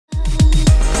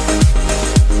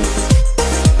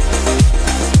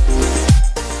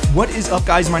What is up,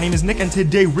 guys? My name is Nick, and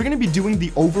today we're going to be doing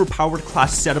the overpowered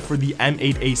class setup for the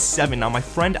M8A7. Now, my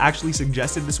friend actually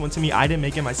suggested this one to me. I didn't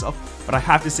make it myself, but I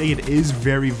have to say it is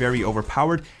very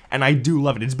overpowered, and I do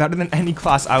love it. It's better than any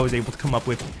class I was able to come up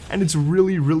with, and it's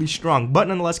really strong. But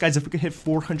nonetheless, guys, if we could hit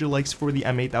 400 likes for the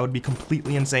M8, that would be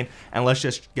completely insane, and let's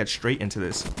just get straight into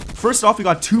this. First off, we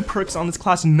got 2 perks on this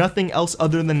class, nothing else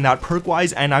other than that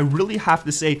perk-wise, and I really have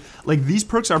to say, like, these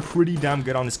perks are pretty damn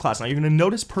good on this class. Now, you're going to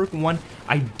notice perk 1,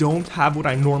 I don't have what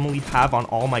I normally have on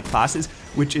all my classes,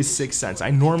 which is 6th Sense. I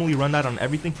normally run that on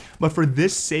everything, but for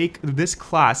this sake, this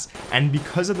class, and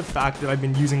because of the fact that I've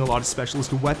been using a lot of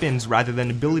specialist weapons rather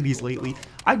than abilities lately,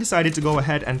 I decided to go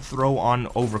ahead and throw on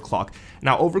Overclock.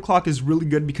 Now, Overclock is really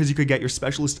good because you could get your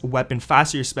specialist weapon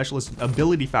faster, your specialist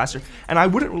ability faster, and I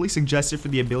wouldn't really suggest it for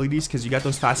the abilities because you get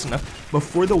those fast enough, but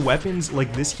for the weapons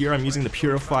like this here, I'm using the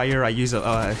Purifier, I use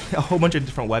a whole bunch of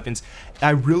different weapons.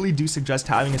 I really do suggest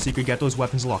having it so you could get those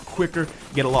weapons a lot quicker,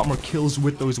 get a lot more kills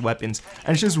with those weapons,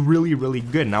 and it's just really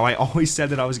good. Now, I always said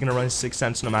that I was going to run 6th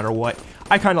Sense no matter what.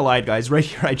 I kind of lied, guys. Right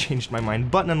here, I changed my mind,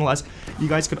 but nonetheless, you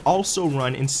guys could also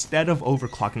run, instead of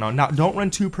Overclock, now don't run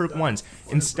 2 perk 1s.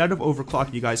 Instead of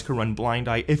Overclock, you guys could run Blind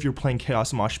Eye if you're playing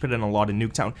Chaos Mosh Pit and a lot of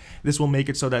Nuketown. This will make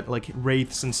it so that, like,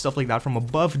 wraiths and stuff like that from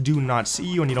above do not see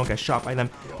you and you don't get shot by them,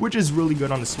 which is really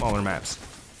good on the smaller maps.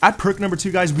 At perk number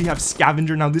 2, guys, we have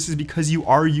Scavenger. Now, this is because you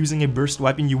are using a burst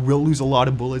weapon, you will lose a lot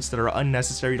of bullets that are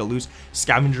unnecessary to lose.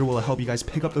 Scavenger will help you guys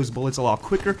pick up those bullets a lot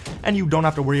quicker, and you don't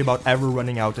have to worry about ever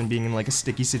running out and being in like a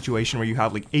sticky situation where you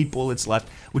have like 8 bullets left,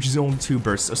 which is only 2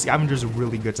 bursts. So Scavengers are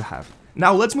really good to have.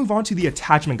 Now, let's move on to the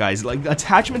attachment, guys. Like,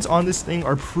 attachments on this thing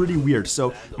are pretty weird.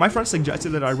 So, my friend suggested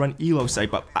that I run Elo Sight,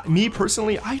 but me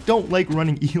personally, I don't like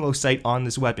running Elo Sight on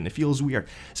this weapon. It feels weird.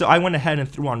 So, I went ahead and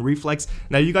threw on Reflex.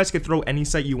 Now, you guys could throw any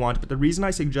sight you want, but the reason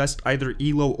I suggest either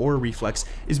Elo or Reflex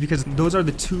is because those are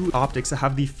the 2 optics that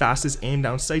have the fastest aim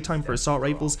down sight time for assault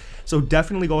rifles. So,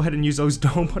 definitely go ahead and use those.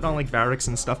 Don't put on like Varix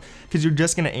and stuff, because you're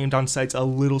just going to aim down sights a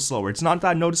little slower. It's not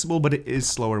that noticeable, but it is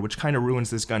slower, which kind of ruins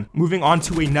this gun. Moving on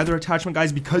to another attachment,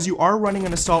 guys, because you are running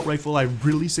an assault rifle, I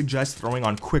really suggest throwing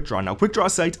on Quick Draw. Now, Quick Draw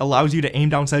sights allows you to aim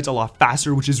down sights a lot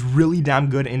faster, which is really damn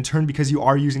good in turn because you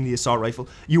are using the assault rifle.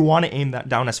 You want to aim that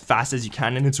down as fast as you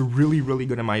can, and it's really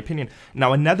good in my opinion.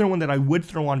 Now, another one that I would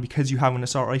throw on because you have an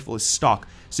assault rifle is Stock,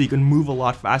 so you can move a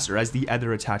lot faster as the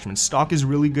other attachment. Stock is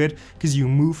really good because you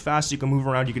move fast, you can move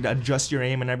around, you can adjust your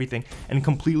aim and everything, and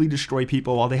completely destroy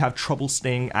people while they have trouble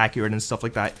staying accurate and stuff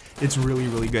like that. It's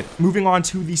really good. Moving on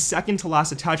to the second to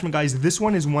last attachment, guys. This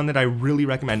one is one that I really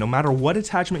recommend. No matter what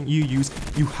attachment you use,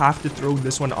 you have to throw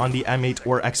this one on the M8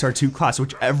 or XR2 class,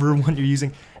 whichever one you're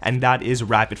using, and that is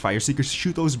Rapid Fire. So you can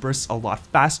shoot those bursts a lot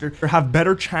faster, or have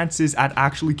better chances at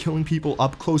actually killing people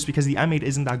up close, because the M8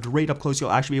 isn't that great up close. You'll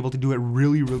actually be able to do it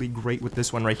really great with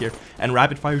this one right here, and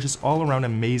Rapid Fire is just all around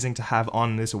amazing to have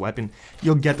on this weapon.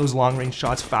 You'll get those long range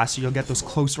shots faster, you'll get those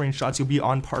close range shots, you'll be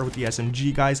on par with the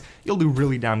SMG, guys. You'll do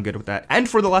really damn good with that. And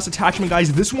for the last attachment,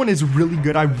 guys, this one is really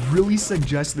good. I really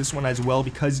suggest this one as well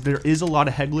because there is a lot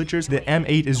of head glitchers. The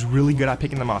M8 is really good at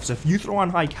picking them off, so if you throw on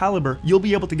high caliber, you'll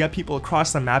be able to get people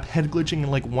across the map head glitching in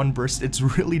like 1 burst. It's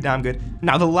really damn good.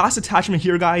 Now, the last attachment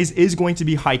here, guys, is going to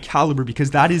be high caliber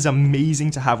because that is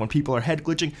amazing to have when people are head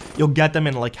glitching. You'll get them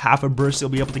in like half a burst. You'll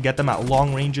be able to get them at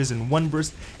long ranges in 1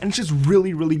 burst, and it's just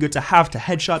really good to have to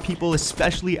headshot people,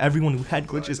 especially everyone who head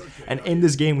glitches. And in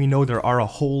this game, we know there are a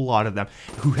whole lot of them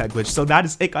who head glitch. So that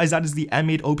is it, guys. That is the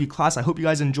M8 OP class. I hope you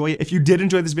guys enjoy it. If you did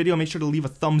enjoy this video, make sure to leave a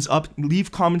thumbs up.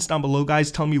 Leave comments down below,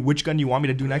 guys. Tell me which gun you want me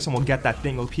to do next, and we'll get that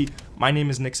thing OP. My name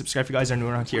is Nick. Subscribe if you guys are new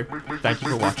around here. Thank you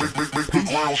for watching.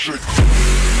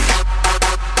 Peace.